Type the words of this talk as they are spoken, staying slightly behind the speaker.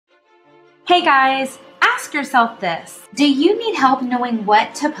Hey guys, ask yourself this. Do you need help knowing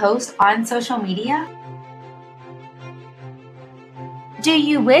what to post on social media? Do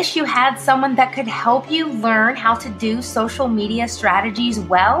you wish you had someone that could help you learn how to do social media strategies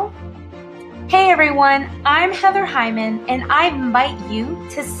well? Hey everyone, I'm Heather Hyman and I invite you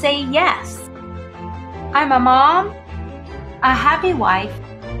to say yes. I'm a mom, a happy wife,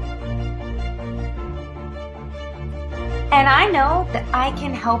 and I know that I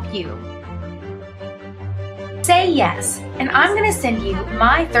can help you. Say yes, and I'm going to send you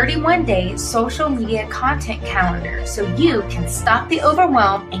my 31-day social media content calendar so you can stop the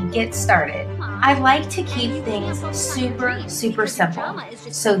overwhelm and get started. I like to keep things super simple.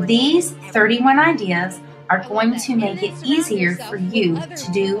 So these 31 ideas are going to make it easier for you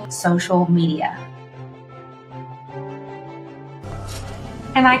to do social media.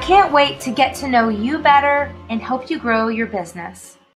 And I can't wait to get to know you better and help you grow your business.